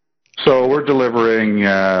 So we're delivering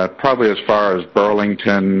probably as far as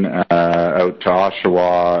Burlington, out to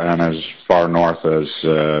Oshawa, and as far north as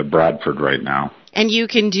Bradford right now. And you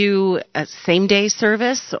can do a same-day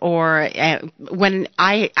service, or when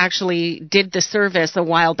I actually did the service a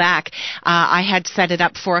while back, I had set it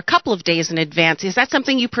up for a couple of days in advance. Is that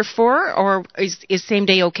something you prefer, or is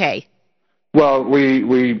same-day okay? Well,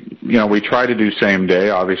 we try to do same day.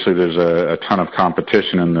 Obviously, there's a ton of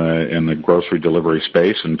competition in the grocery delivery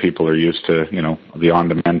space, and people are used to the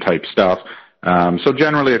on-demand type stuff. So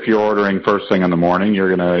generally, if you're ordering first thing in the morning,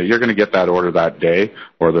 you're gonna get that order that day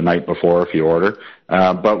or the night before if you order.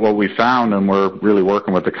 But what we found, and we're really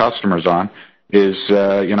working with the customers on, is,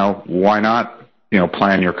 why not,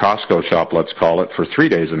 plan your Costco shop, let's call it, for 3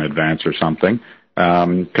 days in advance or something.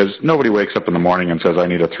 Because nobody wakes up in the morning and says, I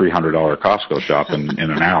need a $300 Costco shop in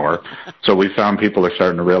an hour. So we found people are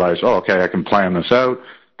starting to realize, I can plan this out.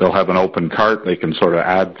 They'll have an open cart. They can sort of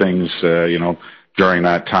add things, during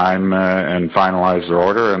that time and finalize their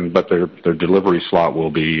order, but their delivery slot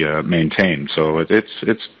will be maintained. So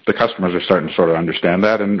it's the customers are starting to sort of understand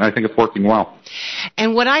that, and I think it's working well.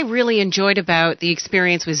 And what I really enjoyed about the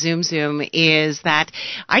experience with ZUM is that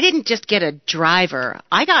I didn't just get a driver;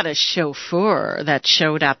 I got a chauffeur that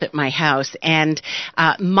showed up at my house, and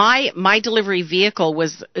my delivery vehicle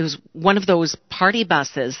was one of those party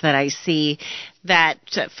buses that I see that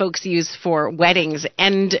folks use for weddings,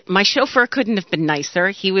 and my chauffeur couldn't have been nicer.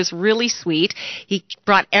 He was really sweet. He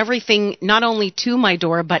brought everything not only to my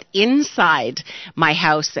door, but inside my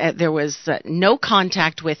house. There was no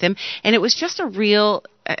contact with him, and it was just an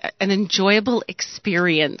enjoyable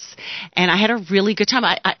experience, and I had a really good time.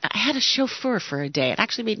 I had a chauffeur for a day. It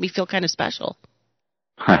actually made me feel kind of special.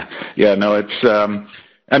 Yeah, no, it's...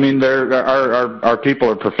 our people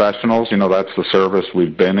are professionals. That's the service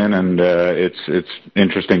we've been in, and it's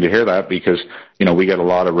interesting to hear that because we get a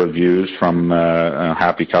lot of reviews from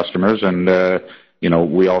happy customers, and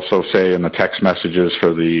we also say in the text messages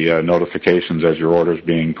for the notifications as your order's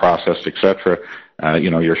being processed, etc.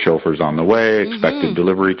 Your chauffeur's on the way. Expected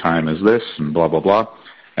delivery time is this, and blah blah blah.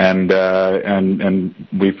 And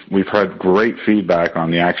we've had great feedback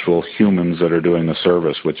on the actual humans that are doing the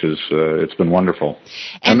service, which is it's been wonderful,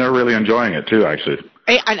 and they're really enjoying it too, actually.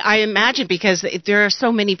 I imagine, because there are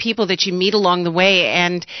so many people that you meet along the way,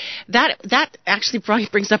 and that actually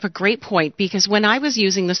brings up a great point, because when I was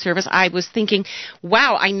using the service, I was thinking,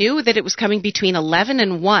 wow, I knew that it was coming between 11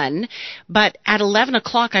 and 1, but at 11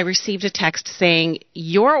 o'clock I received a text saying,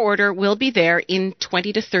 your order will be there in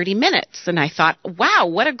 20 to 30 minutes. And I thought, wow,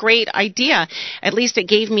 what a great idea. At least it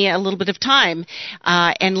gave me a little bit of time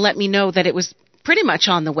and let me know that it was pretty much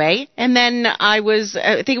on the way. And then I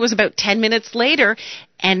think it was about 10 minutes later,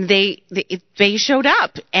 and they showed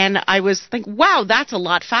up, and I was thinking, wow, that's a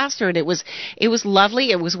lot faster. And it was lovely.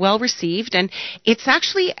 It was well received, and it's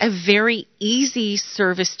actually a very easy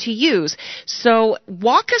service to use. So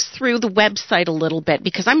walk us through the website a little bit,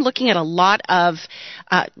 because I'm looking at a lot of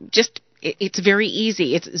it's very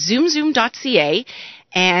easy. It's zoomzoom.ca,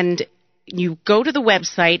 and you go to the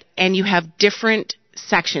website and you have different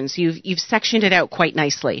sections. You've sectioned it out quite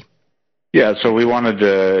nicely. Yeah, so we wanted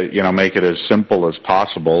to, make it as simple as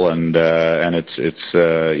possible, and it's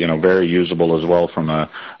very usable as well from a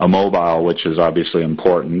mobile, which is obviously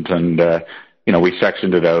important. And we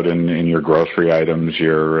sectioned it out in your grocery items,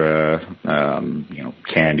 your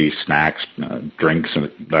candy, snacks, drinks, and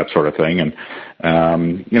that sort of thing. And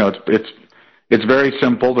it's very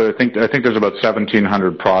simple. I think there's about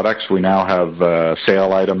 1,700 products. We now have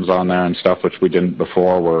sale items on there and stuff, which we didn't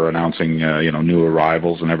before. We're announcing new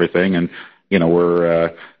arrivals and everything, and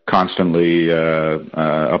we're constantly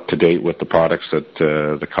up to date with the products that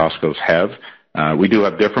the Costco's have. We do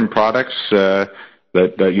have different products that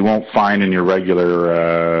you won't find in your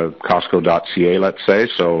regular Costco.ca, let's say.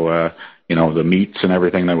 So the meats and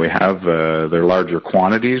everything that we have, they're larger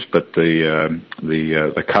quantities, but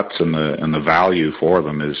the cuts and the value for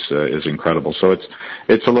them is incredible. So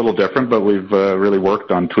it's a little different, but we've really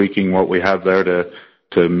worked on tweaking what we have there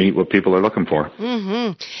to meet what people are looking for.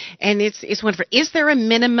 Mm-hmm. And it's wonderful. Is there a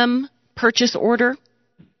minimum purchase order?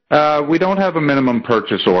 We don't have a minimum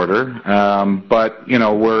purchase order, but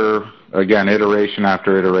we're again iteration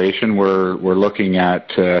after iteration. We're looking at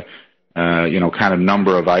kind of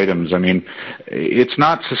number of items. I mean, it's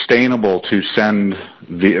not sustainable to send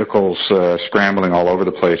vehicles scrambling all over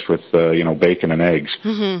the place with, bacon and eggs.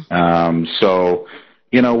 Mm-hmm. So,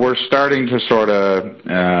 we're starting to sort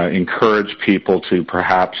of encourage people to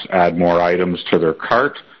perhaps add more items to their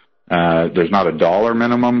cart. There's not a dollar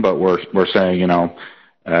minimum, but we're saying,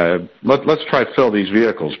 let's try to fill these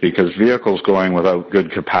vehicles, because vehicles going without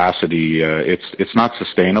good capacity, it's not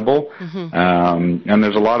sustainable. Mm-hmm. And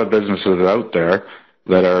there's a lot of businesses out there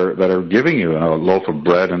that are giving you a loaf of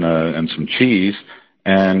bread and some cheese,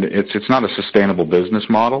 and it's not a sustainable business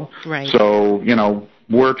model. Right. So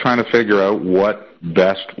we're trying to figure out what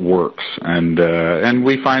best works, and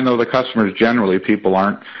we find though the customers generally, people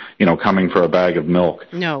aren't coming for a bag of milk.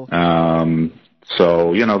 No.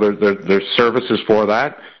 So, there's services for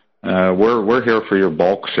that. We're here for your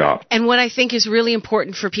bulk shop. And what I think is really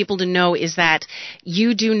important for people to know is that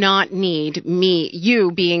you do not need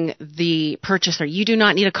you being the purchaser, you do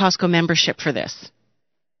not need a Costco membership for this.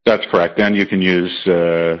 That's correct. And you can use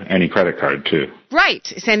any credit card, too.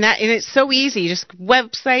 Right. And it's so easy. Just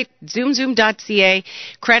website, zoomzoom.ca,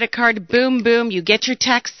 credit card, boom, boom. You get your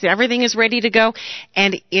text. Everything is ready to go.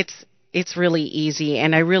 And it's really easy,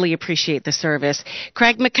 and I really appreciate the service.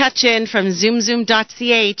 Craig McCutcheon from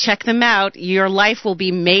zoomzoom.ca. Check them out. Your life will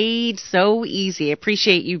be made so easy. I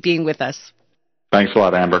appreciate you being with us. Thanks a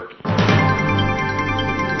lot, Amber.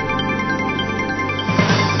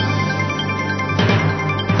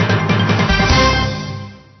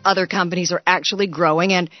 Other companies are actually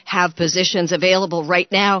growing and have positions available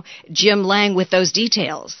right now. Jim Lang with those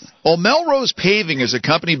details. Well, Melrose Paving is a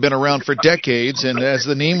company been around for decades, and as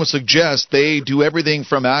the name would suggest, they do everything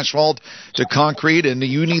from asphalt to concrete, and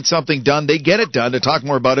you need something done, they get it done. To talk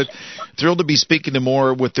more about it, thrilled to be speaking to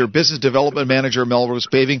more with their business development manager, Melrose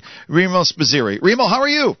Paving, Remo Spazzeri. Remo, how are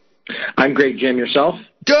you? I'm great, Jim. Yourself?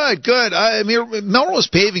 Good, good. I mean, Melrose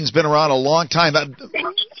Paving's been around a long time.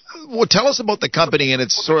 Well, tell us about the company and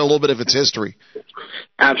its sort of a little bit of its history.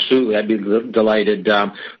 Absolutely, I'd be delighted.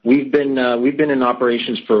 We've been in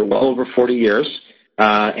operations for well over 40 years,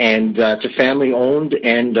 and it's a family-owned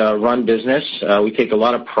and run business. We take a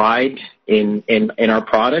lot of pride in our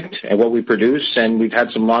product and what we produce, and we've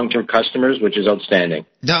had some long-term customers, which is outstanding.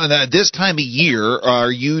 Now, this time of year,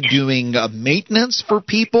 are you doing maintenance for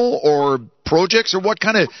people or projects, or what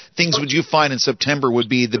kind of things would you find in September would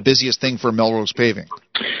be the busiest thing for Melrose Paving?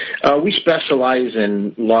 We specialize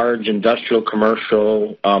in large industrial,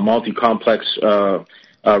 commercial, multi-complex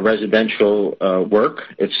residential work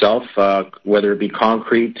itself, whether it be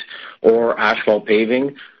concrete or asphalt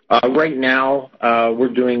paving. Right now,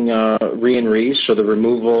 we're doing re-and-re's, so the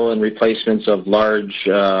removal and replacements of large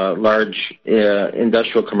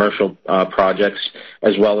industrial commercial projects,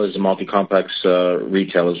 as well as multi-complex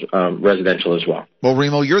retail, residential as well. Well,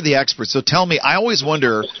 Remo, you're the expert, so tell me, I always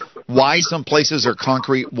wonder why some places are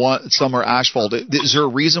concrete, some are asphalt. Is there a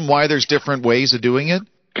reason why there's different ways of doing it?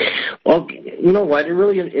 Well, you know what?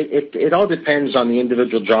 It all depends on the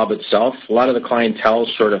individual job itself. A lot of the clientele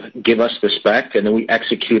sort of give us the spec, and then we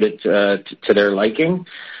execute it to their liking.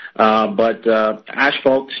 But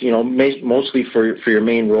asphalt, mostly for your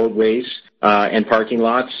main roadways and parking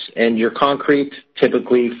lots, and your concrete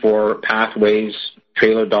typically for pathways,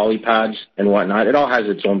 trailer dolly pads, and whatnot. It all has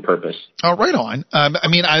its own purpose. Oh, right on. I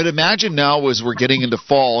mean, I would imagine now as we're getting into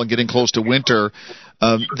fall and getting close to winter,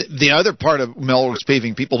 the other part of Melrose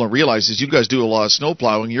Paving people don't realize is you guys do a lot of snow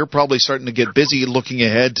plowing. You're probably starting to get busy looking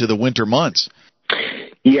ahead to the winter months.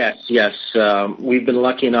 Yes. We've been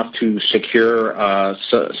lucky enough to secure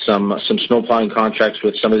some snow plowing contracts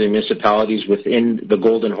with some of the municipalities within the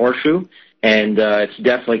Golden Horseshoe. And it's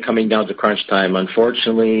definitely coming down to crunch time.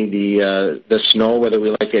 Unfortunately, the snow, whether we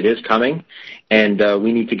like it, is coming, and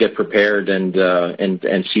we need to get prepared and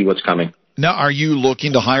see what's coming. Now, are you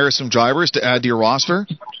looking to hire some drivers to add to your roster?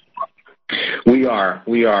 We are.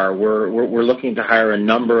 We're looking to hire a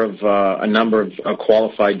number of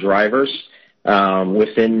qualified drivers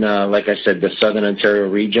within, like I said, the Southern Ontario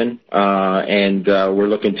region, and we're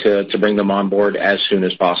looking to bring them on board as soon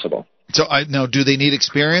as possible. So now, do they need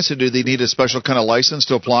experience, or do they need a special kind of license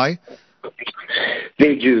to apply?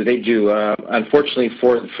 They do. Unfortunately,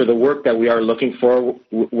 for the work that we are looking for,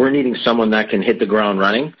 we're needing someone that can hit the ground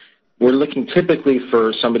running. We're looking typically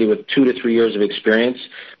for somebody with 2 to 3 years of experience.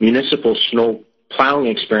 Municipal snow plowing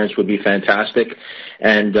experience would be fantastic,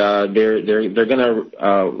 and they're going to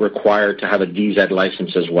require to have a DZ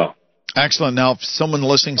license as well. Excellent. Now, if someone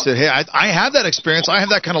listening said, hey, I have that experience, I have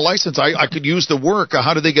that kind of license, I could use the work,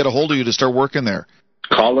 how do they get a hold of you to start working there?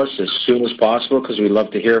 Call us as soon as possible because we'd love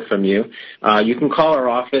to hear from you. You can call our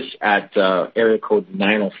office at area code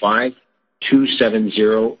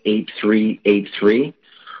 905-270-8383,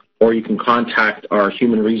 or you can contact our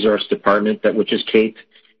human resource department, which is Kate,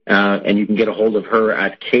 and you can get a hold of her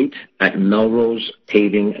at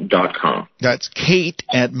kate@melrosepaving.com. That's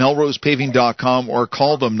kate@melrosepaving.com, or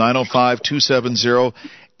call them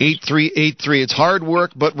 905-270-8383. It's hard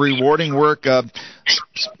work, but rewarding work.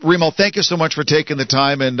 Remo, thank you so much for taking the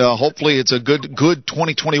time, and hopefully it's a good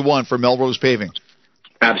 2021 for Melrose Paving.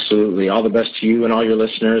 Absolutely. All the best to you and all your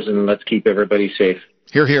listeners, and let's keep everybody safe.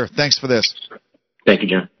 Hear, hear. Thanks for this. Thank you,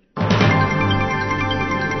 John.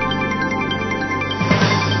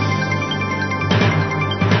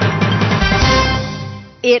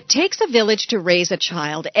 It takes a village to raise a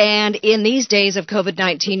child, and in these days of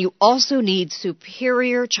COVID-19, you also need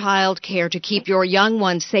superior child care to keep your young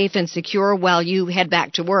ones safe and secure while you head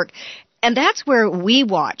back to work. And that's where We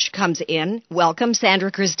Watch comes in. Welcome,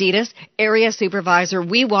 Sandra Christides, Area Supervisor,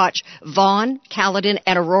 We Watch, Vaughan, Caledon,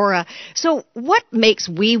 and Aurora. So what makes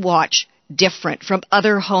We Watch different from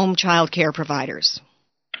other home child care providers?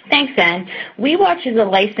 Thanks, Anne. We Watch is a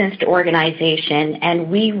licensed organization, and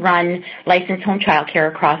we run licensed home child care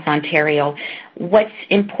across Ontario. What's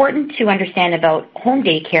important to understand about home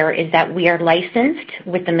daycare is that we are licensed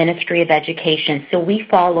with the Ministry of Education, so we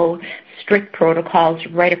follow strict protocols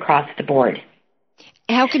right across the board.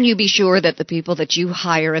 How can you be sure that the people that you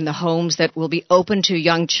hire in the homes that will be open to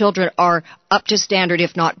young children are up to standard,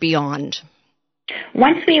 if not beyond?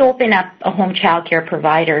 Once we open up a home child care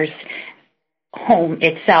provider's home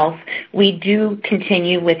itself, we do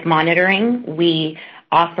continue with monitoring. We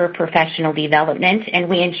offer professional development, and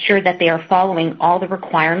we ensure that they are following all the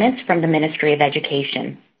requirements from the Ministry of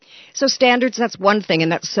Education. So standards, that's one thing, and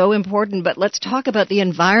that's so important, but let's talk about the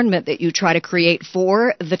environment that you try to create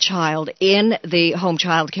for the child in the home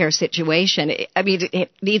child care situation. I mean,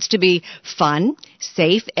 it needs to be fun,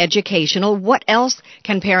 safe, educational. What else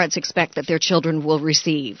can parents expect that their children will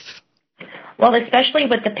receive? Well, especially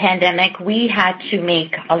with the pandemic, we had to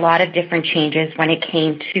make a lot of different changes when it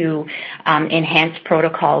came to enhanced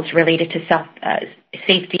protocols related to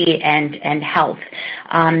safety and health.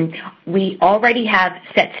 We already have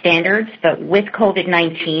set standards, but with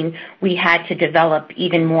COVID-19, we had to develop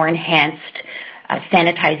even more enhanced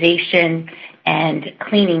sanitization and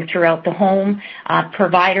cleaning throughout the home.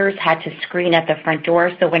 Providers had to screen at the front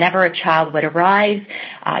door, so whenever a child would arrive,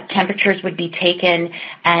 temperatures would be taken,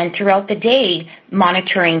 and throughout the day,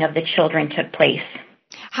 monitoring of the children took place.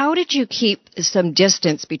 How did you keep some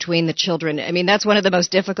distance between the children? I mean, that's one of the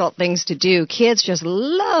most difficult things to do. Kids just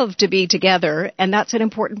love to be together, and that's an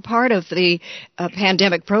important part of the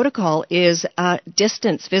pandemic protocol is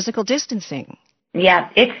distance, physical distancing. Yeah,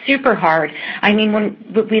 it's super hard. I mean,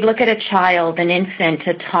 when we look at a child, an infant,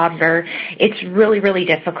 a toddler, it's really, really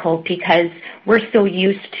difficult because we're so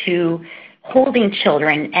used to holding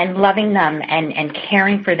children and loving them and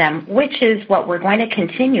caring for them, which is what we're going to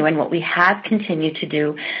continue and what we have continued to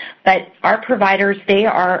do. But our providers, they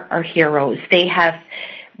are our heroes. They have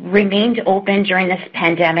remained open during this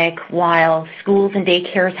pandemic while schools and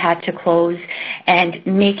daycares had to close and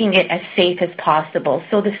making it as safe as possible.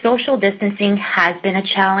 So the social distancing has been a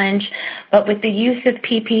challenge, but with the use of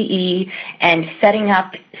PPE and setting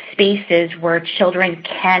up spaces where children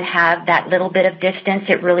can have that little bit of distance,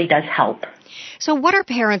 it really does help. So what are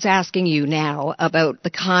parents asking you now about the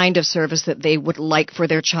kind of service that they would like for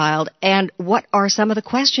their child, and what are some of the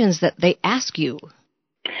questions that they ask you?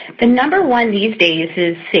 The number one these days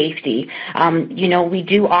is safety. We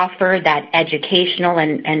do offer that educational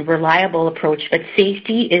and reliable approach, but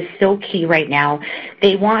safety is so key right now.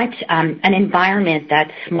 They want an environment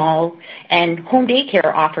that's small, and home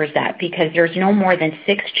daycare offers that because there's no more than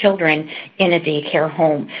 6 children in a daycare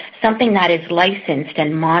home, something that is licensed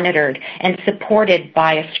and monitored and supported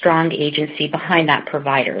by a strong agency behind that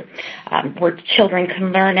provider, where children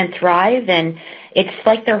can learn and thrive, and it's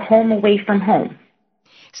like they're home away from home.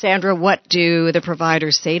 Sandra, what do the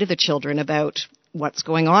providers say to the children about what's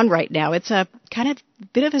going on right now? It's a kind of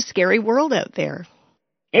bit of a scary world out there.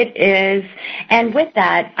 It is. And with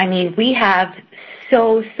that, I mean, we have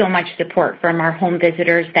so much support from our home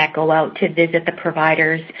visitors that go out to visit the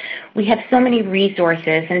providers. We have so many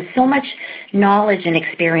resources and so much knowledge and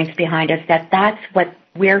experience behind us that's what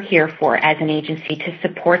we're here for as an agency, to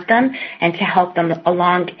support them and to help them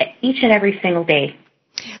along each and every single day.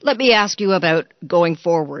 Let me ask you about going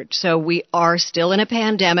forward. So we are still in a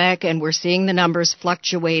pandemic, and we're seeing the numbers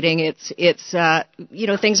fluctuating. It's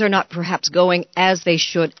things are not perhaps going as they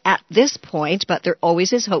should at this point, but there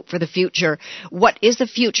always is hope for the future. What is the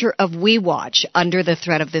future of We Watch under the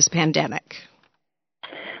threat of this pandemic?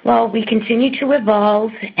 Well, we continue to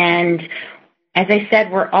evolve, and as I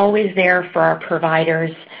said, we're always there for our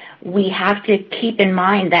providers. We have to keep in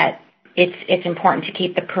mind that it's important to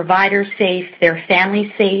keep the providers safe, their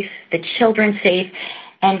families safe, the children safe,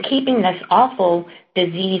 and keeping this awful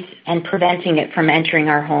disease and preventing it from entering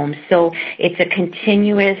our homes. So it's a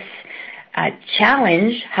continuous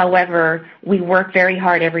challenge. However, we work very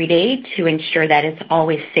hard every day to ensure that it's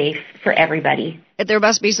always safe for everybody. There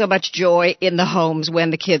must be so much joy in the homes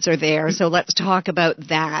when the kids are there. So let's talk about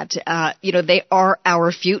that. They are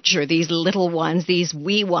our future, these little ones, these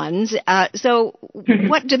wee ones. So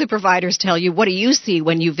what do the providers tell you? What do you see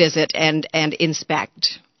when you visit and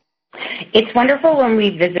inspect? It's wonderful when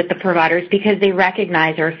we visit the providers because they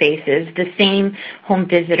recognize our faces. The same home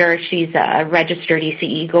visitor, she's a registered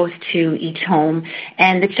ECE, goes to each home,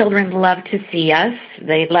 and the children love to see us.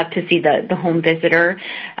 They love to see the home visitor.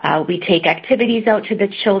 We take activities out to the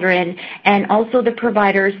children, and also the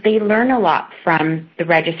providers, they learn a lot from the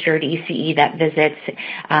registered ECE that visits,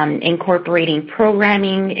 incorporating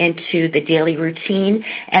programming into the daily routine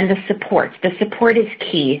and the support. The support is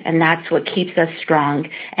key, and that's what keeps us strong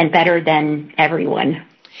and better than everyone.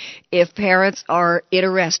 If parents are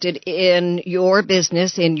interested in your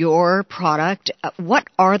business, in your product, what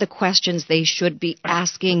are the questions they should be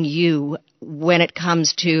asking you when it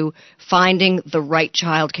comes to finding the right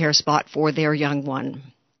childcare spot for their young one?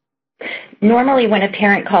 Normally when a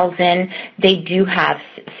parent calls in, they do have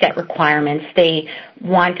set requirements. They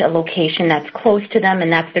want a location that's close to them,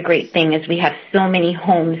 and that's the great thing is we have so many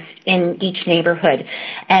homes in each neighborhood.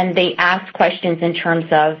 And they ask questions in terms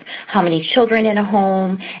of how many children in a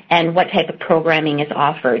home and what type of programming is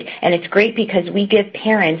offered. And it's great because we give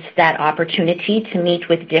parents that opportunity to meet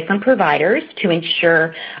with different providers to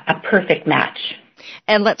ensure a perfect match.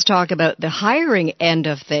 And let's talk about the hiring end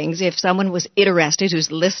of things. If someone was interested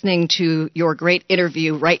who's listening to your great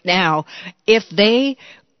interview right now, if they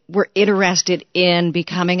were interested in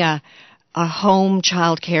becoming a home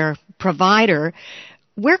childcare provider,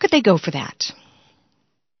 where could they go for that?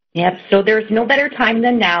 Yep, so there's no better time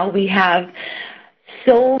than now. We have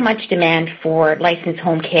so much demand for licensed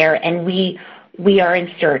home care, and we are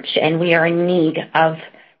in search and we are in need of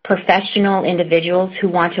professional individuals who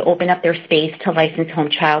want to open up their space to licensed home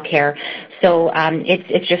child care. So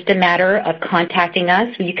it's just a matter of contacting us.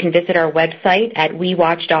 You can visit our website at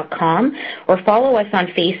wewatch.com or follow us on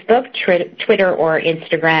Facebook, Twitter, or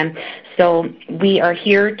Instagram. So we are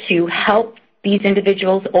here to help these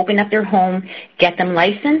individuals open up their home, get them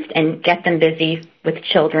licensed, and get them busy with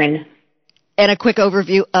children. And a quick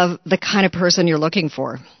overview of the kind of person you're looking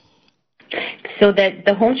for. So that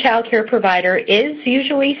the home child care provider is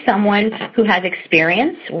usually someone who has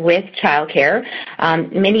experience with child care.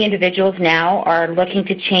 Many individuals now are looking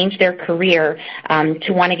to change their career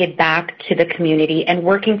to want to get back to the community, and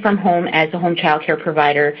working from home as a home child care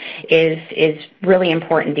provider is really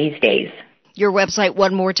important these days. Your website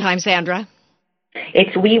one more time, Sandra.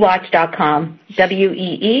 It's wewatch.com,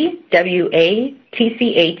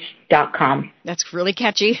 WEEWATCH.com. That's really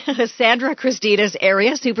catchy. Sandra Christina's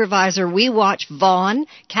Area Supervisor, We Watch, Vaughan,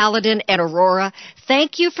 Caledon, and Aurora.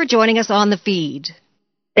 Thank you for joining us on the feed.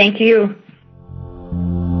 Thank you.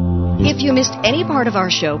 If you missed any part of our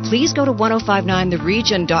show, please go to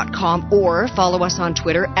 1059theregion.com or follow us on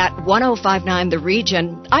Twitter at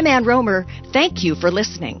 1059theregion. I'm Ann Romer. Thank you for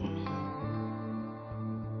listening.